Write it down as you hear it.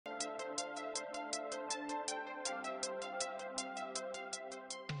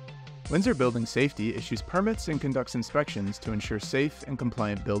Windsor Building Safety issues permits and conducts inspections to ensure safe and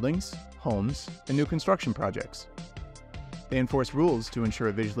compliant buildings, homes, and new construction projects. They enforce rules to ensure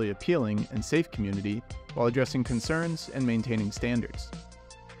a visually appealing and safe community while addressing concerns and maintaining standards.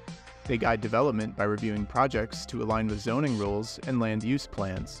 They guide development by reviewing projects to align with zoning rules and land use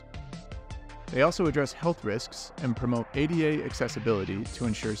plans. They also address health risks and promote ADA accessibility to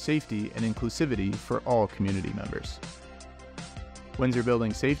ensure safety and inclusivity for all community members. Windsor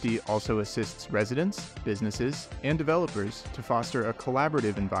Building Safety also assists residents, businesses, and developers to foster a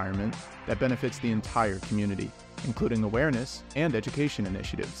collaborative environment that benefits the entire community, including awareness and education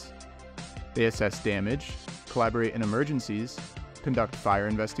initiatives. They assess damage, collaborate in emergencies, conduct fire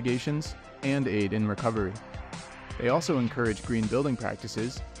investigations, and aid in recovery. They also encourage green building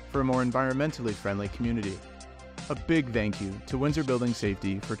practices for a more environmentally friendly community. A big thank you to Windsor Building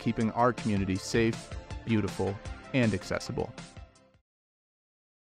Safety for keeping our community safe, beautiful, and accessible.